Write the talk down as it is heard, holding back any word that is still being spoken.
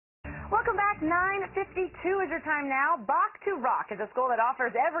Welcome back. 9:52 is your time now. Bach to Rock is a school that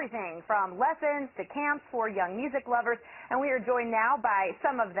offers everything from lessons to camps for young music lovers, and we are joined now by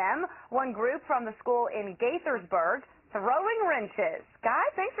some of them. One group from the school in Gaithersburg, Throwing Wrenches.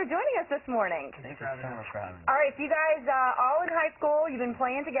 Guys, thanks for joining us this morning. Thanks for having us. All right, so you guys all in high school. You've been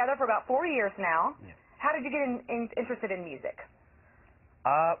playing together for about 4 years now. Yeah. How did you get interested in music?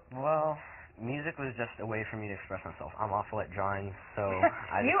 Well, music was just a way for me to express myself. I'm awful at drawing, so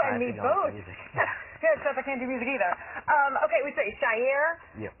I You and me decided to go both. into music. Yeah, except I can't do music either. Okay, we say Shire,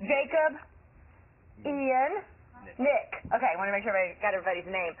 Yep. Jacob, Ian, Nick. Okay, I want to make sure I got everybody's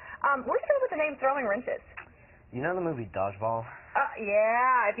name. Where's you with the name Throwing Wrenches? You know the movie Dodgeball?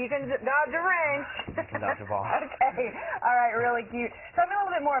 Yeah, if you can dodge a wrench. You can dodge a ball. Okay, all right, really cute. Tell me a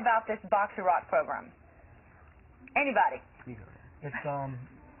little bit more about this Bach to Rock program. Anybody? It's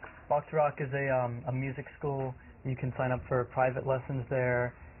Bach to Rock is a music school. You can sign up for private lessons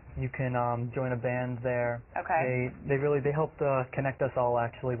there. You can join a band there. Okay. They helped connect us all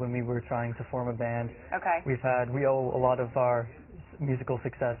actually when we were trying to form a band. Okay. We owe a lot of our musical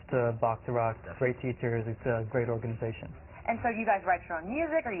success to Bach to Rock. Great teachers. It's a great organization. And so you guys write your own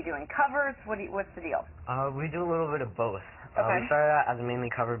music? Are you doing covers? What's the deal? We do a little bit of both. Okay. We started out as a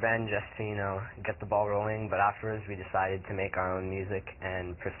mainly cover band just to, get the ball rolling, but afterwards we decided to make our own music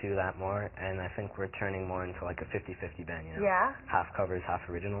and pursue that more, and I think we're turning more into like a 50-50 band, Yeah? Half covers, half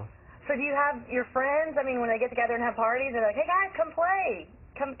original. So do you have your friends, when they get together and have parties, they're like, hey guys, come play.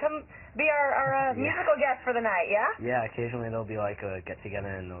 Come be our musical guest for the night, yeah? Yeah, occasionally there'll be like a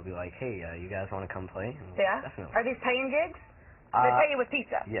get-together and they'll be like, hey, you guys want to come play? And Yeah? Definitely. Are these paying gigs? They pay you with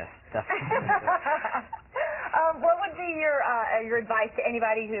pizza? Yes, definitely. What would be your advice to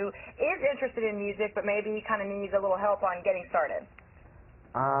anybody who is interested in music but maybe kind of needs a little help on getting started?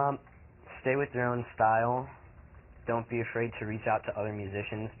 Stay with your own style. Don't be afraid to reach out to other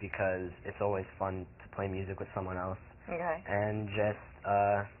musicians because it's always fun to play music with someone else. Okay. And just,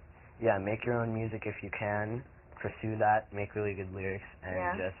 make your own music if you can. Pursue that, make really good lyrics,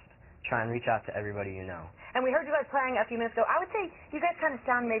 and just try and reach out to everybody you know. And we heard you guys playing a few minutes ago. I would say you guys kind of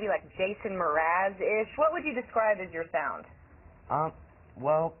sound maybe like Jason Mraz-ish. What would you describe as your sound?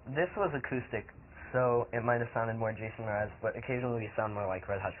 Well, this was acoustic, so it might have sounded more Jason Mraz, but occasionally we sound more like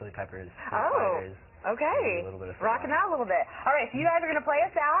Red Hot Chili Peppers, Foo Fighters. Okay. A little bit of rocking out a little bit. All right, so you guys are going to play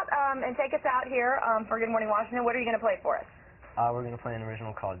us out and take us out here for Good Morning Washington. What are you going to play for us? We're going to play an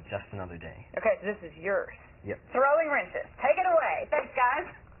original called Just Another Day. Okay, so this is yours. Yep. Throwing Wrenches. Take it away. Thanks, guys.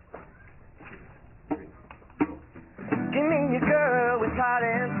 Give me a girl with heart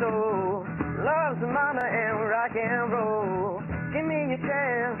and soul, loves the mama and rock and roll. Give me a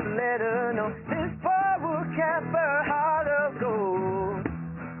chance to let her know this boy will keep her heart of gold.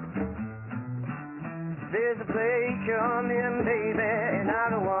 There's a place coming, baby, and I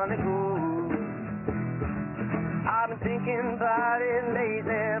don't wanna go. I've been thinking about it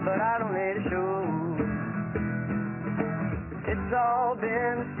lately, but I don't let it show. It's all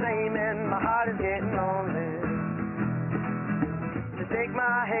been the same and my heart is getting lonely. Take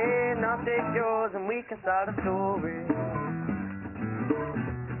my hand, I'll take yours, and we can start a story.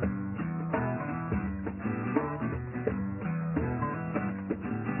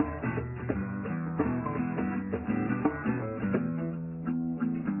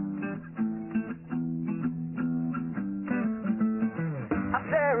 I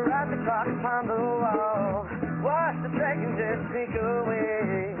stare at the clock upon the wall, watch the seconds just sneak away.